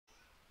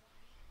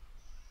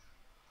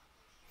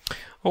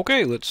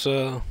Okay, let's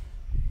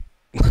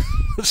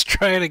let's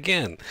try it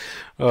again.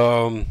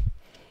 Um,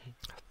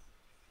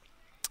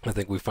 I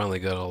think we finally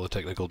got all the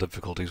technical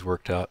difficulties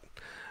worked out.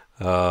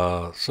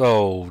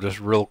 So just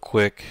real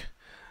quick,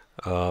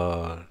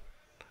 uh,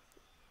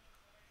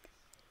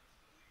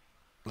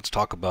 let's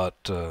talk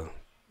about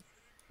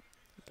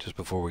just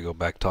before we go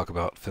back, talk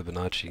about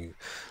Fibonacci.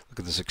 Look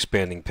at this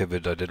expanding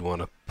pivot. I did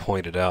want to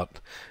point it out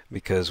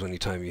because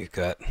anytime you've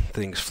got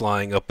things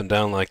flying up and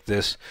down like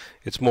this,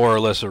 it's more or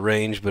less a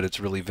range, but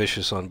it's really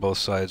vicious on both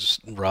sides,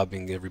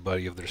 robbing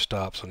everybody of their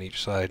stops on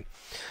each side.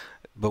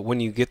 But when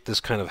you get this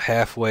kind of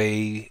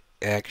halfway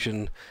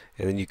action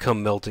and then you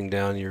come melting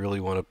down, you really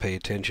want to pay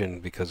attention,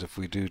 because if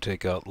we do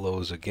take out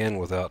lows again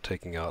without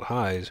taking out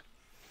highs,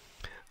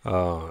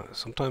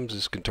 sometimes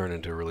this can turn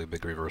into a really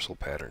big reversal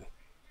pattern.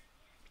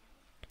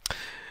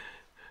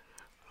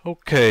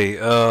 Okay,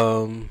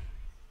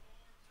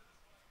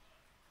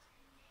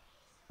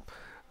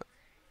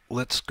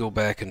 let's go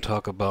back and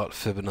talk about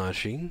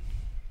Fibonacci.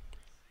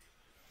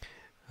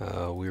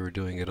 We were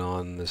doing it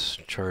on this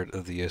chart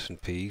of the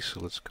S&P, so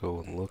let's go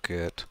and look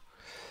at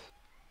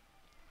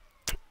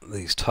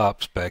these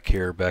tops back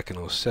here, back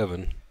in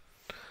 '07.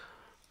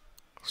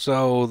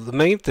 So the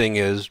main thing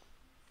is,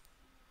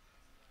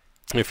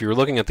 if you were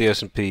looking at the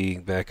S&P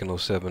back in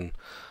 '07,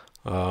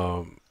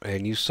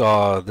 and you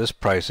saw this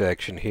price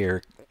action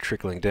here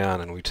trickling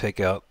down, and we take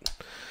out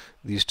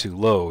these two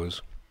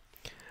lows,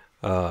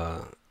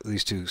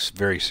 these two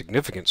very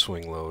significant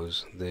swing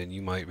lows, then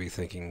you might be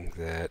thinking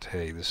that,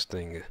 hey, this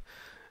thing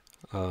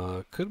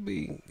could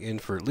be in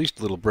for at least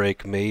a little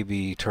break,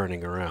 maybe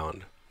turning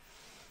around.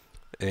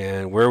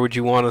 And where would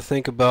you want to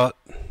think about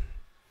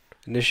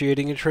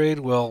initiating a trade?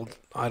 Well,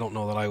 I don't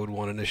know that I would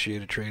want to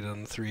initiate a trade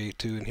on the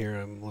 382 in here.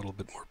 I'm a little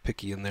bit more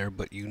picky in there,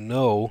 but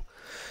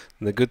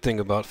and the good thing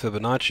about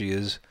Fibonacci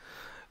is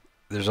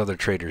there's other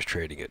traders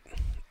trading it,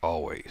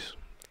 always.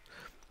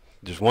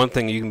 There's one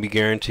thing you can be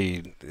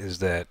guaranteed, is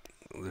that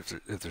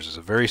if there's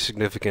a very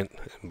significant,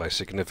 and by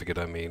significant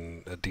I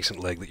mean a decent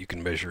leg that you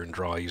can measure and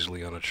draw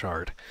easily on a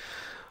chart,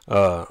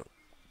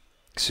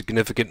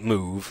 significant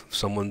move,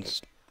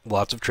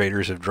 lots of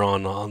traders have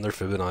drawn on their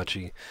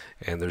Fibonacci,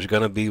 and there's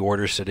going to be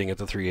orders sitting at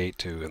the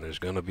 382, and there's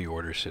going to be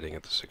orders sitting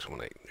at the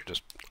 618. There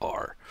just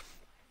are.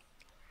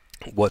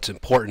 What's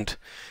important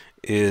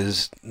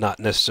is not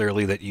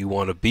necessarily that you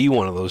want to be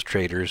one of those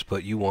traders,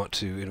 but you want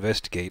to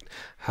investigate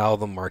how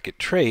the market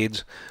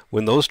trades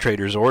when those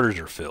traders' orders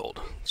are filled.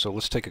 So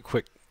let's take a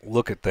quick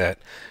look at that.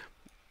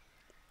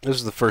 This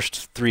is the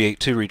first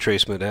 382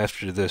 retracement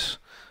after this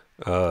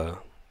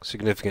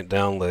significant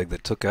down leg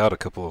that took out a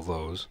couple of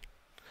lows.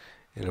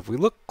 And if we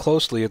look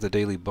closely at the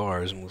daily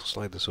bars, and we'll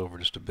slide this over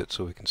just a bit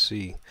so we can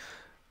see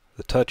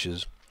the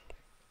touches,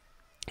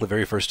 the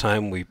very first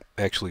time we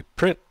actually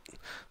print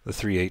the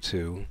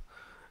 382,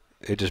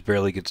 it just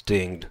barely gets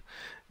dinged,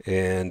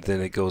 and then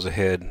it goes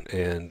ahead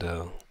and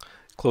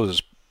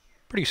closes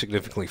pretty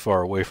significantly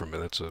far away from it.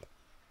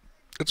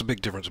 That's a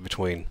big difference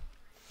between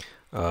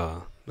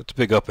it's a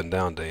big up and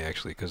down day,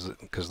 actually,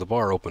 because the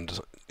bar opened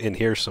in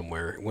here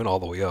somewhere, went all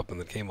the way up,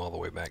 and then came all the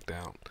way back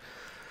down.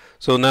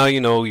 So now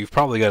you know you've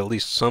probably got at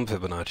least some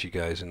Fibonacci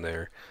guys in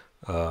there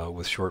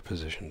with short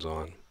positions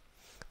on.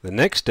 The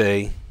next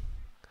day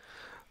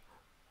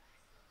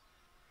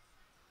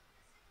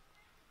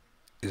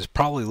is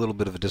probably a little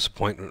bit of a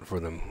disappointment for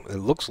them. It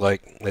looks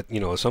like at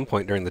some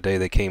point during the day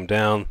they came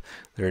down,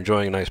 they're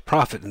enjoying a nice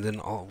profit, and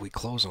then we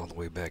close all the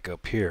way back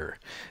up here.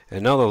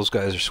 And now those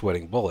guys are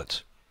sweating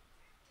bullets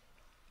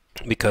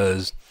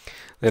because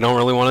they don't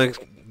really want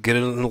to get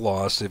in the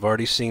loss. They've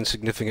already seen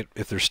significant,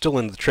 if they're still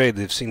in the trade,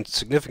 they've seen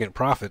significant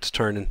profits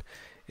turn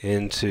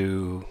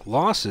into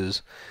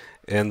losses.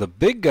 And the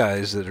big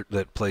guys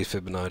that play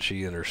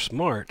Fibonacci and are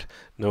smart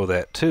know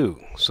that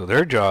too. So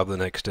their job the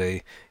next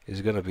day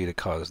is going to be to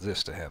cause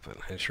this to happen.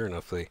 And sure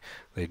enough,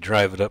 they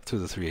drive it up through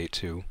the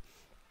 382,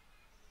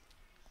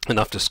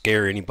 enough to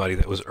scare anybody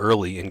that was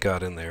early and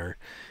got in there,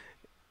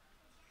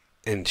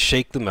 and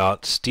shake them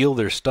out, steal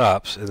their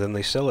stops, and then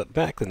they sell it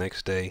back the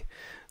next day.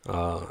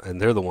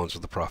 And they're the ones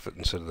with the profit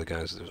instead of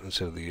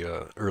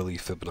the early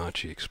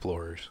Fibonacci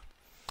explorers.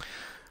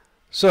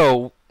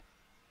 So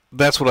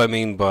that's what I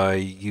mean by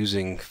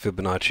using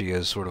Fibonacci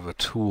as sort of a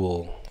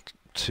tool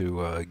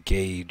to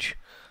gauge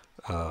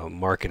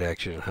market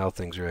action and how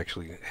things are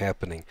actually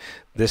happening.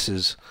 This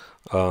is,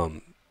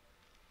 things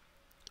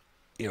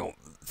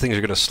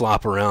are going to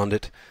slop around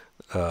it.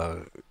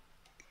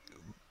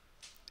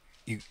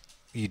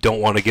 You don't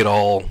want to get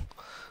all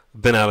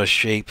bent out of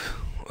shape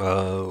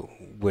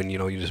when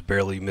you just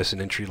barely miss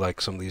an entry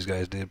like some of these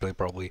guys did. But they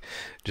probably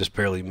just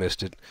barely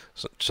missed it.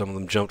 So some of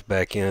them jumped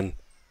back in,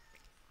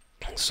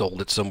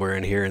 sold it somewhere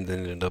in here, and then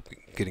ended up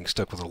getting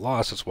stuck with a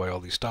loss. That's why all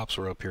these stops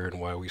were up here and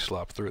why we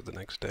slopped through it the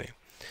next day.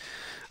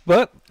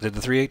 But did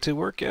the 382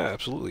 work? Yeah,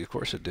 absolutely. Of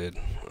course it did.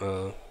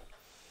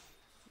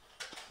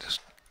 Just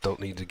don't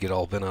need to get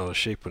all bent out of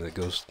shape when it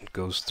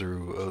goes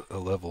through a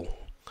level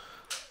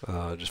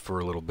just for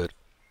a little bit.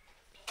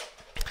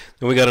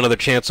 Then we got another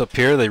chance up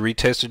here. They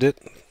retested it,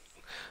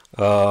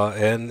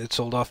 and it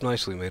sold off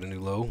nicely, made a new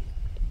low.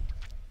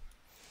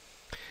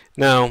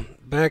 Now,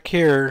 back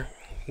here,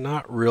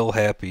 not real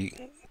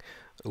happy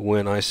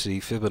when I see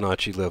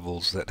Fibonacci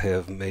levels that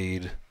have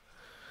made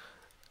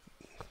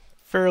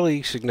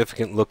fairly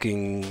significant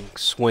looking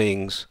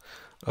swings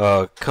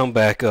come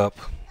back up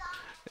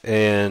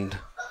and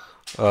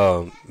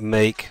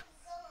make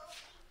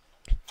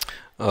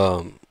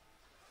um,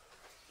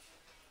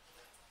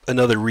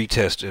 another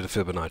retest at a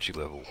Fibonacci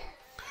level.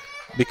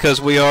 Because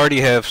we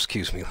already have,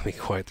 excuse me, let me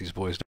quiet these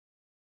boys down.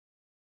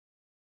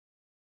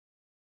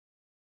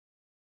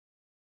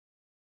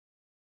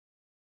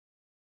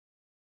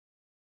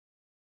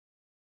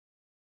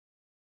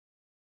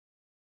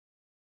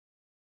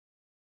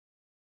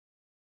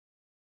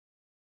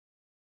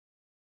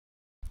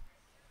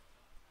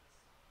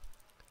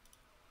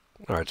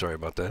 Alright, sorry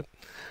about that.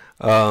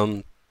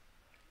 The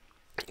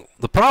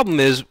problem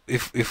is,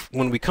 if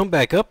when we come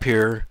back up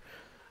here,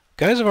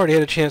 guys have already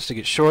had a chance to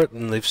get short,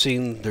 and they've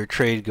seen their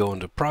trade go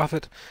into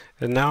profit,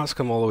 and now it's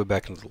come all the way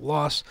back into the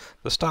loss.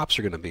 The stops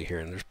are going to be here,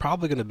 and there's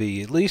probably going to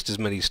be at least as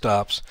many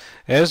stops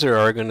as there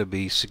are going to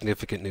be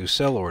significant new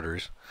sell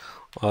orders.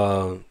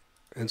 And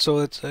so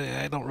it's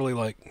I don't really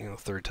like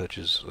third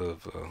touches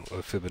of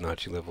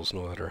Fibonacci levels,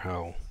 no matter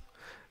how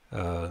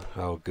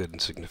good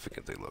and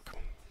significant they look.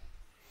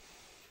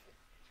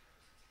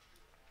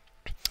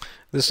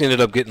 This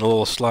ended up getting a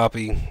little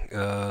sloppy.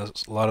 A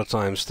lot of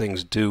times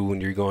things do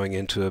when you're going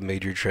into a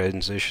major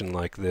transition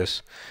like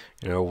this.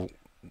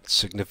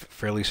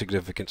 Fairly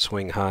significant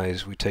swing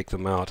highs, we take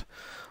them out,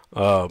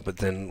 but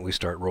then we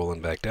start rolling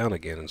back down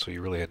again, and so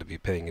you really had to be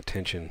paying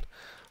attention,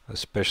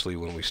 especially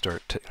when we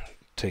start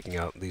taking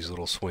out these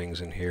little swings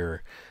in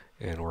here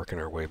and working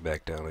our way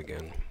back down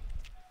again.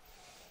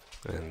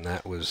 And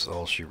that was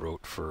all she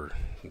wrote for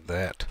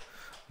that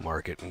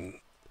market, and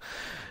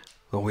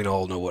well, we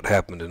all know what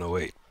happened in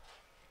 '08.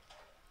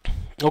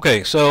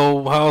 Okay,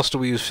 so how else do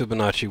we use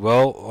Fibonacci?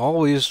 Well,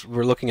 always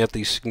we're looking at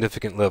these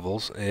significant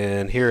levels,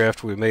 and here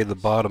after we made the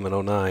bottom in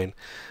 '09,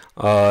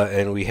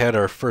 and we had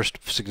our first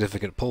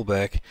significant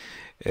pullback,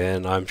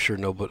 and I'm sure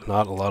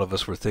not a lot of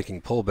us were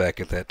thinking pullback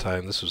at that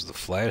time. This was the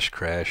flash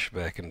crash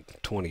back in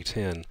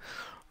 2010.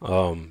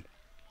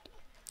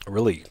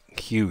 Really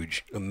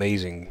huge,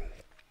 amazing,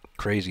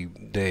 crazy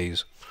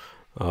days.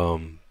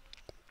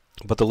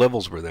 But the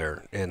levels were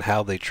there, and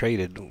how they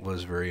traded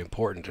was very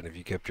important, and if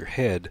you kept your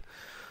head,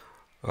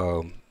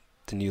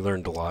 then you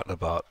learned a lot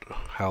about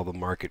how the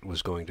market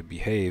was going to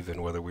behave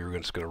and whether we were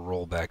just going to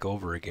roll back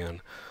over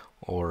again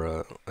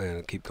or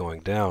and keep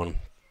going down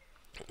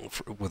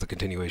with a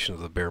continuation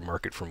of the bear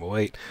market from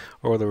 '08,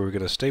 or whether we were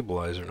going to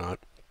stabilize or not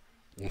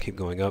and keep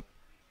going up.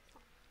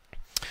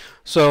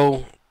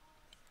 So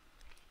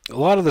a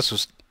lot of this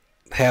was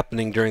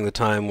happening during the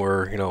time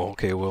where,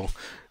 okay, well,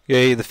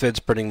 yay, the Fed's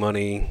printing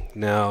money,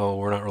 now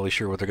we're not really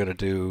sure what they're going to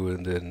do,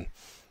 and then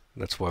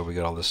that's why we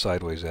got all this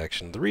sideways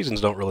action. The reasons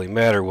don't really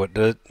matter.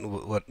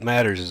 What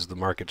matters is the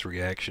market's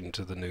reaction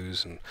to the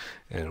news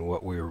and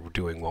what we were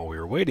doing while we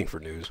were waiting for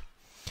news.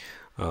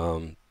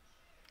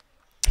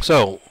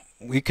 So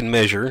we can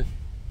measure.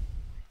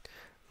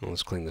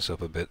 Let's clean this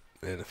up a bit,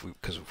 and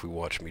because if we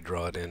watch me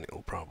draw it in, it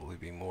will probably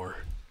be more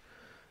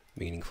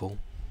meaningful.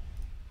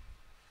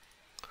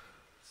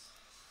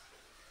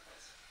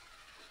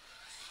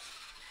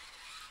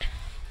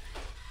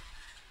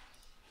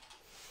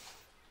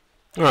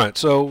 Alright,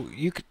 so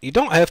you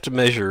don't have to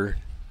measure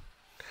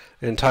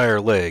an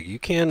entire leg. You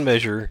can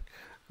measure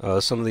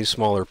some of these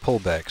smaller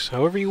pullbacks.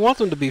 However, you want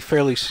them to be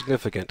fairly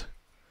significant.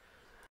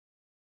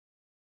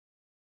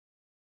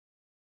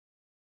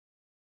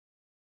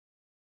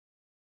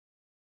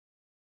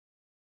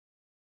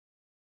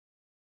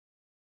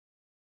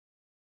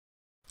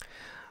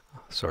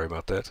 Sorry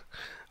about that.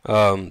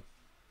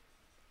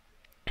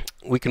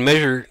 We can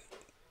measure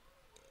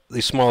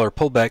these smaller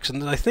pullbacks,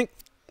 and I think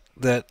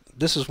that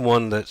this is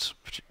one that's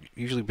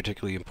usually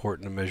particularly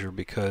important to measure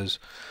because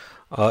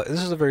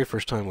this is the very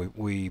first time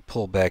we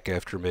pull back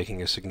after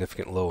making a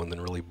significant low and then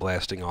really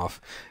blasting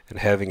off and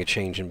having a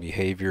change in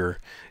behavior,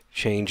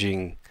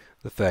 changing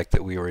the fact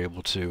that we were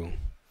able to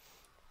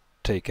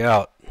take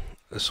out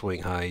a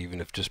swing high,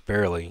 even if just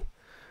barely,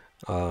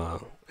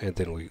 and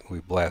then we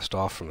blast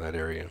off from that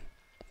area.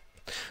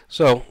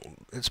 So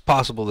it's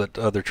possible that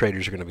other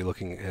traders are going to be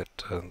looking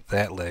at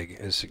that leg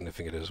as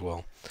significant as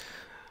well.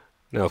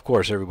 Now, of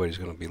course, everybody's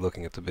going to be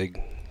looking at the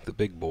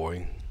big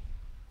boy.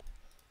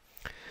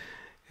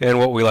 And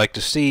what we like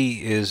to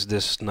see is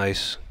this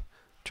nice,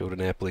 Joe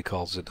DiNapoli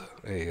calls it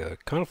a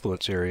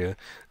confluence area.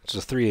 It's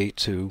a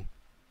 382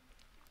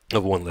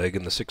 of one leg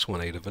and the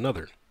 618 of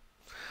another.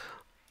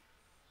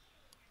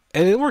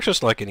 And it works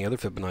just like any other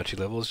Fibonacci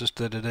level. It's just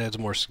that it adds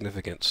more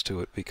significance to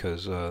it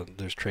because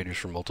there's traders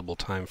from multiple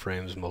time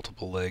frames,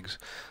 multiple legs,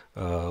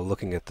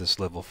 looking at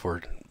this level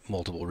for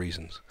multiple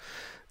reasons.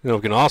 We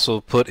can also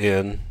put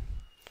in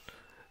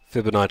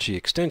Fibonacci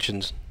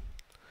extensions,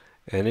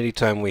 and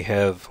anytime we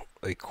have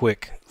a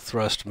quick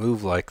thrust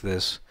move like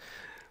this,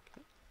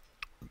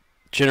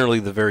 generally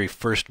the very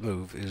first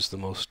move is the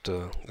most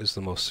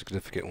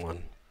significant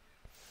one.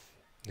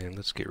 And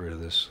let's get rid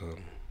of this.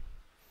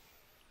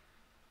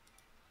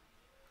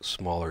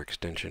 smaller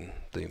extension.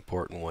 The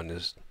important one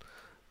is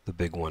the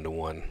big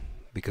 1-to-1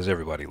 because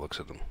everybody looks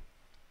at them.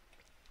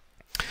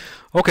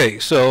 Okay,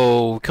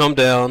 so come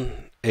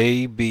down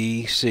A,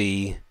 B,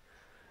 C,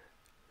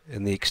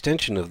 and the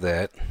extension of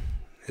that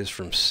is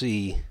from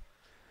C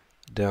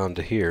down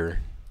to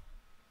here.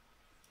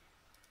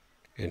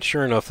 And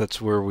sure enough,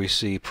 that's where we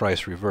see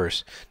price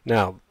reverse.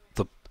 Now,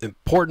 the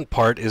important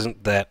part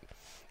isn't that,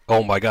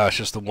 oh my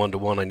gosh, it's the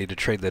 1-to-1, I need to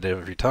trade that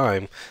every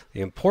time.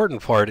 The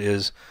important part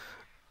is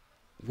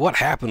what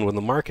happened when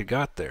the market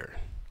got there.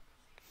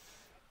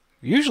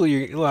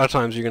 Usually, a lot of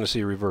times, you're going to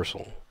see a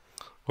reversal,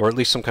 or at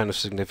least some kind of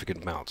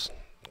significant bounce,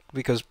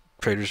 because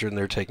traders are in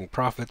there taking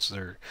profits,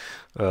 and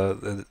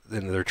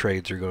their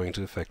trades are going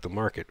to affect the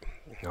market.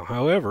 Now,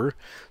 however,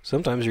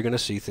 sometimes you're going to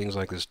see things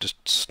like this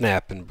just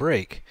snap and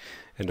break.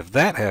 And if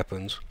that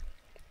happens,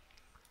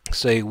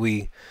 say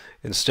we,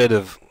 instead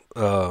of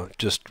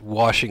just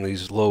washing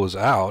these lows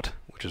out,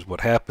 which is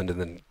what happened, and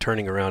then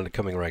turning around and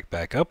coming right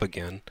back up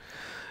again,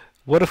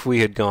 what if we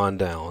had gone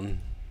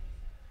down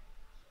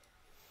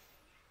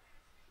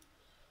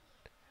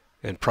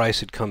and price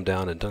had come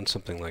down and done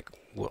something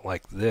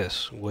like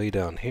this, way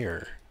down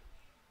here?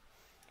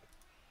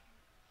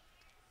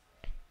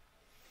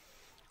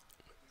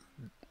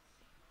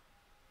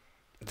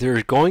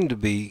 There's going to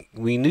be,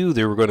 we knew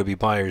there were going to be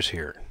buyers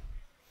here.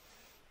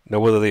 Now,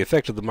 whether they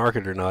affected the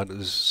market or not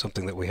is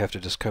something that we have to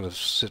just kind of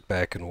sit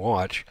back and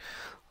watch.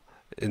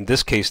 In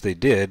this case, they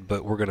did,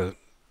 but we're going to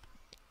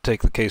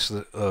take the case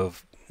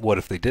of what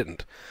if they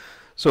didn't.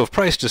 So if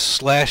price just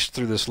slashed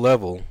through this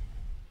level,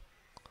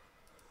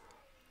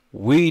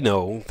 we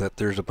know that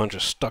there's a bunch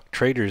of stuck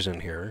traders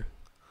in here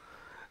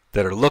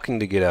that are looking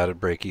to get out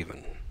at break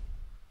even.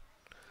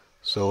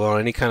 So on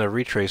any kind of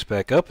retrace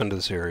back up into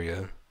this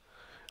area,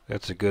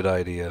 that's a good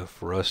idea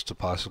for us to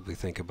possibly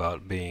think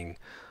about being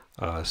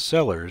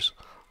sellers,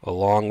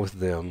 along with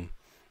them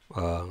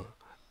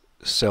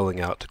selling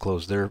out to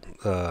close their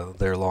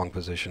long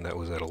position that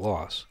was at a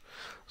loss.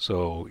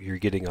 So you're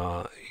getting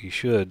you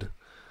should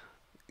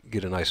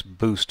get a nice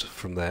boost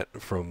from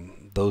that,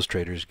 from those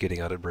traders getting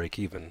out at break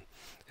even,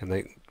 and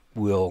they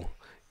will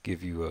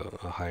give you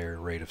a higher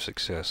rate of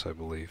success, I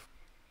believe.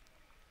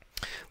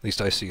 At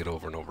least I see it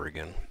over and over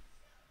again.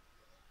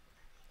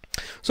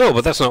 So,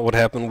 but that's not what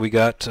happened. We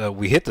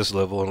hit this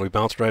level and we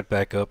bounced right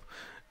back up,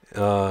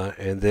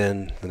 and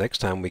then the next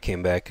time we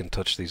came back and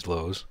touched these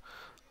lows,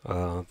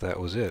 that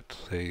was it.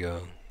 They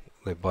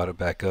bought it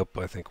back up.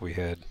 I think we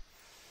had,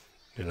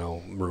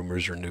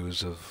 rumors or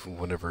news of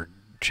whenever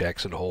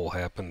Jackson Hole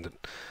happened,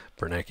 that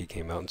Bernanke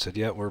came out and said,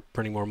 "Yeah, we're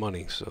printing more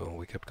money." So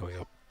we kept going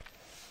up.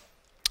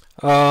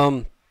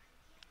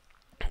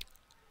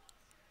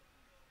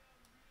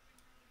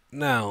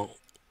 Now,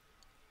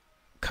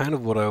 kind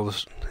of what I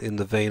was, in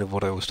the vein of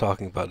what I was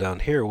talking about down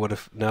here, what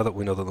if, now that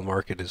we know that the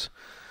market is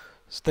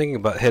thinking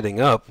about heading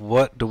up,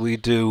 what do we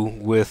do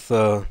with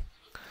our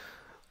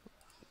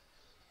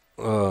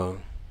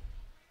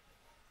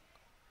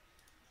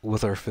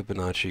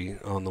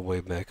Fibonacci on the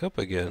way back up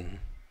again?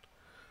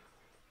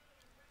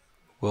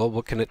 Well,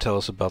 what can it tell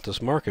us about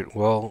this market?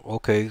 Well,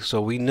 okay,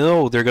 so we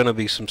know there are going to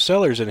be some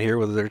sellers in here,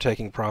 whether they're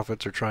taking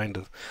profits or trying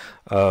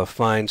to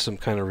find some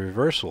kind of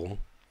reversal.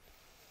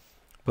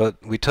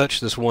 But we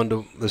touched this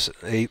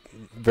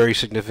very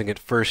significant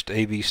first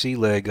ABC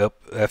leg up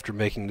after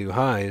making new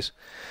highs,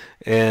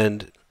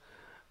 and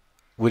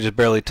we just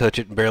barely touch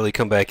it and barely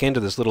come back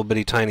into this little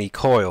bitty tiny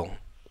coil.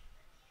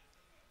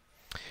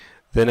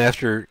 Then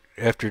after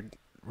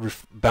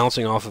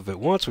bouncing off of it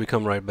once, we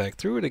come right back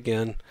through it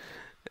again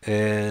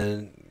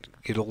and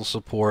get a little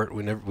support.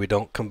 We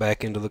don't come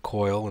back into the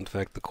coil. In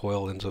fact, the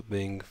coil ends up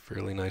being a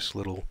fairly nice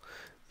little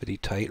bitty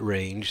tight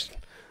range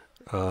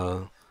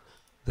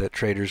that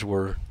traders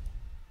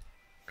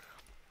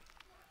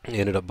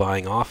ended up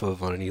buying off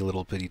of on any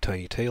little bitty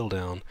tiny tail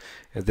down.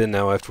 And then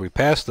now after we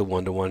passed the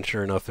 1-to-1,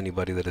 sure enough,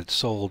 anybody that had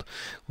sold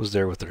was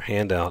there with their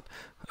hand out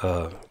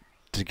to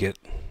get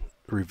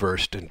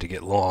reversed and to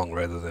get long,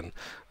 rather than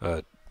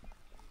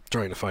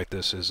trying to fight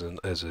this as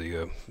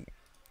a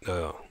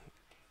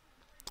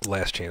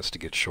last chance to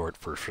get short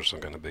for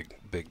some kind of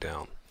big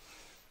down.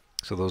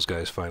 So those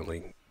guys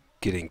finally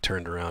getting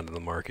turned around in the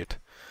market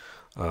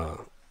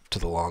to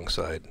the long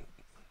side.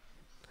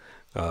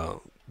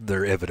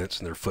 Their evidence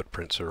and their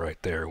footprints are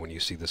right there when you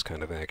see this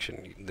kind of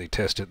action. They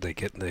test it,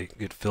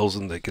 it fills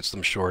them, that gets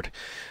them short.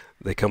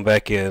 They come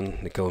back in,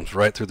 it goes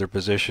right through their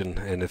position,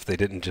 and if they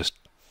didn't just,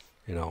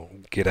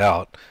 get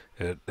out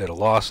at a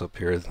loss up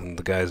here, then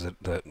the guys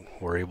that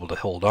were able to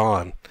hold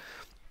on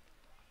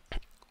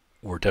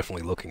were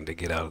definitely looking to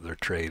get out of their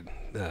trade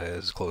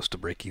as close to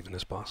break even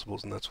as possible,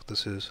 and that's what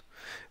this is.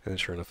 And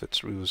sure enough,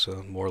 it was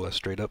more or less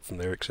straight up from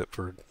there, except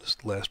for this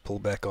last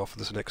pullback off of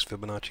this next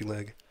Fibonacci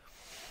leg.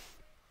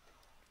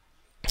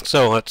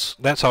 So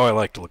that's how I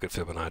like to look at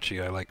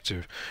Fibonacci. I like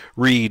to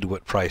read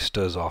what price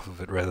does off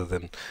of it rather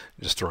than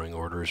just throwing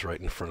orders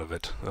right in front of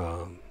it.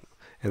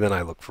 And then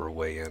I look for a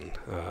way in.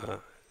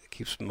 It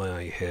keeps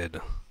my head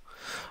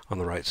on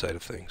the right side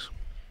of things.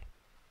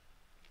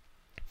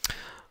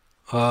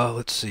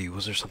 Let's see.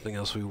 Was there something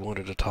else we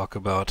wanted to talk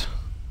about?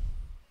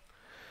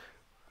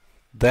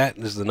 That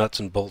is the nuts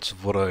and bolts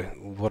of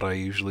what I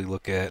usually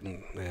look at,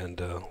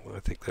 and I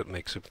think that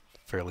makes a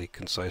fairly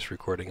concise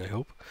recording. I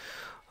hope.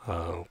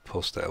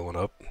 Post that one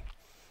up.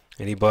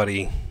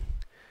 Anybody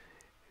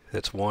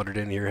that's wandered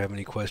in here have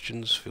any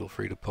questions? Feel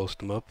free to post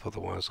them up.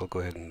 Otherwise, I'll go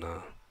ahead and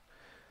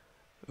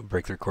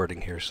break the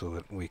recording here so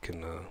that we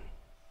can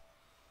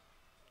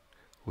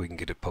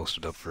get it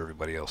posted up for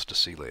everybody else to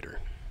see later.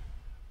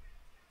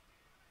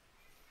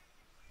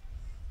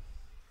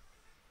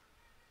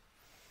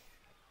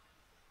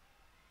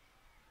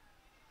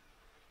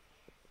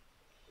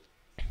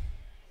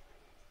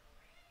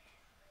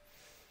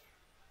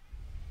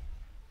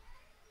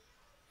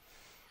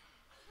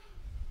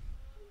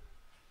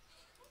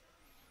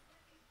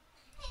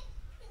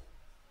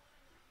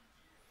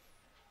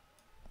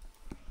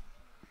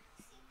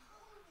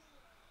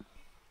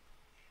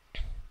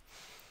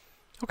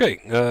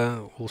 Okay,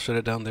 we'll shut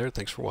it down there.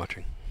 Thanks for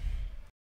watching.